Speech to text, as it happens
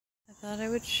Thought I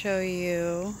would show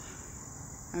you.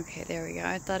 Okay, there we go.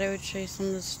 I thought I would show you some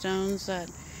of the stones that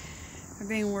are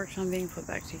being worked on being put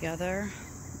back together.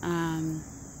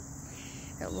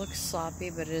 It looks sloppy,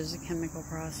 but it is a chemical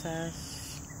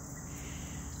process.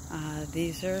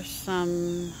 These are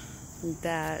some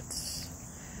that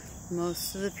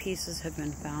most of the pieces have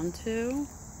been found to.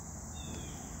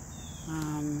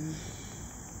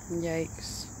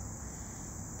 Yikes.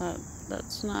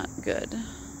 That's not good.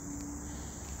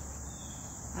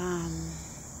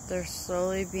 They're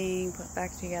slowly being put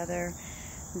back together.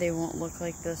 They won't look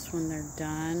like this when they're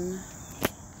done.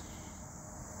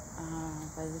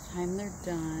 By the time they're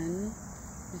done,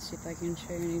 let's see if I can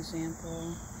show you an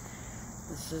example.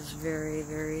 This is very,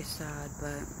 very sad,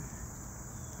 but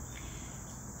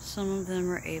some of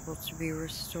them are able to be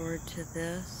restored to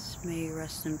this. May you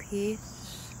rest in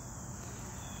peace.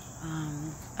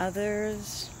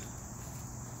 Others,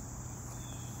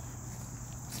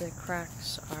 the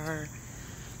cracks are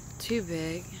too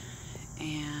big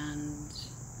and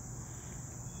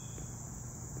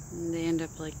they end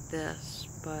up like this,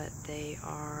 but they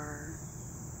are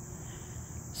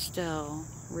still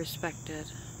respected.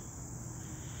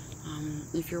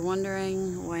 If you're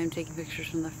wondering why I'm taking pictures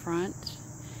from the front,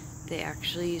 they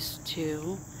actually used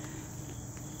to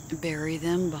bury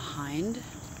them behind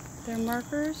their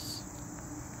markers.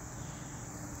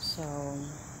 So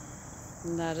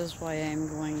that is why I'm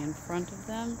going in front of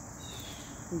them.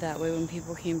 That way when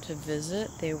people came to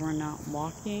visit, they were not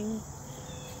walking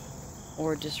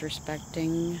or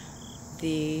disrespecting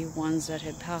the ones that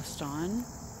had passed on.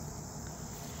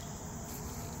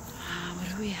 What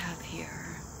do we have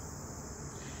here?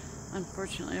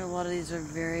 Unfortunately, a lot of these are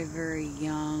very, very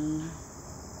young.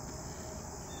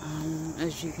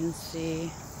 As you can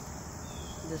see,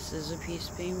 this is a piece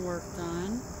being worked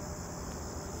on.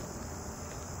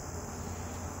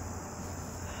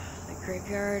 The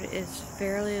graveyard is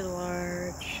fairly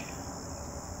large.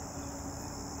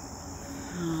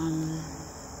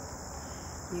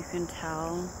 You can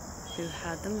tell who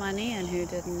had the money and who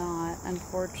did not,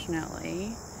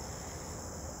 unfortunately.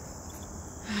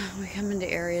 We come into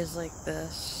areas like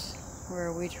this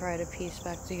where we try to piece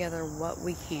back together what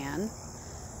we can.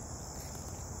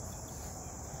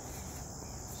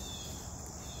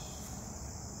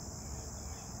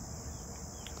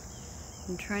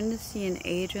 I'm trying to see an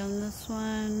age on this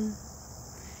one.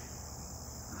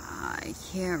 I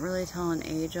can't really tell an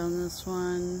age on this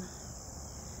one.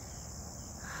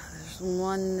 There's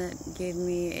one that gave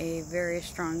me a very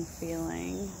strong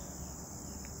feeling.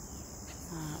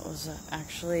 It was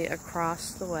actually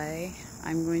across the way.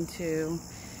 I'm going to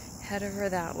head over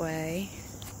that way.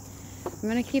 I'm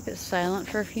going to keep it silent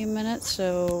for a few minutes,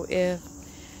 so if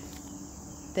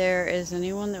there is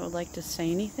anyone that would like to say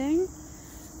anything,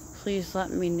 please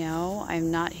let me know.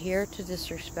 I'm not here to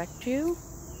disrespect you.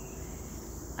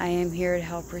 I am here to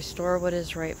help restore what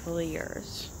is rightfully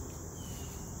yours.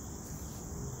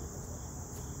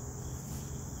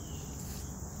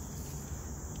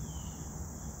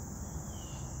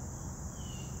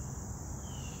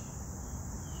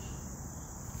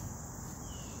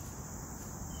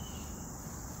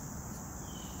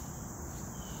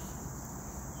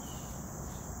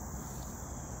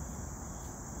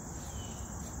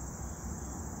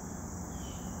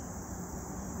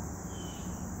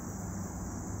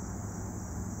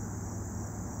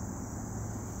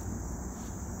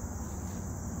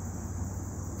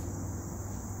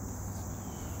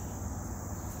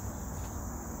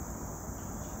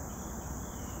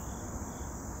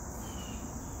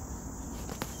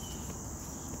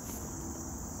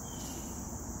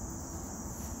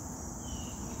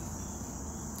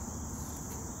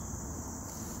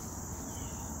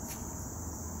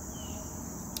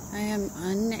 I am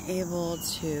unable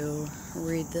to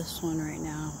read this one right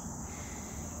now.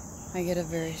 I get a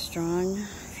very strong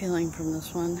feeling from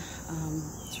this one.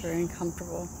 It's very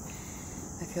uncomfortable.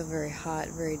 I feel very hot,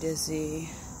 very dizzy.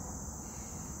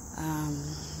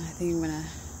 I think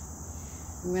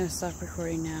I'm gonna stop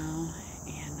recording now,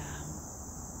 and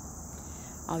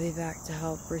I'll be back to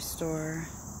help restore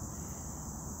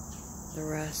the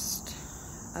rest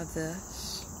of this.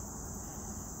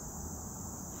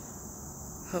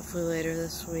 Hopefully later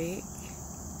this week.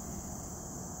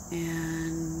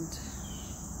 And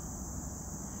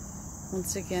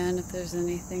once again, if there's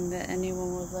anything that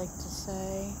anyone would like to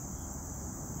say,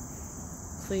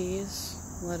 please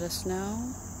let us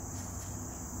know.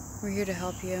 We're here to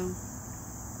help you.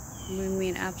 We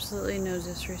mean absolutely no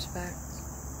disrespect.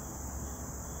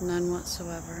 None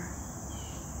whatsoever.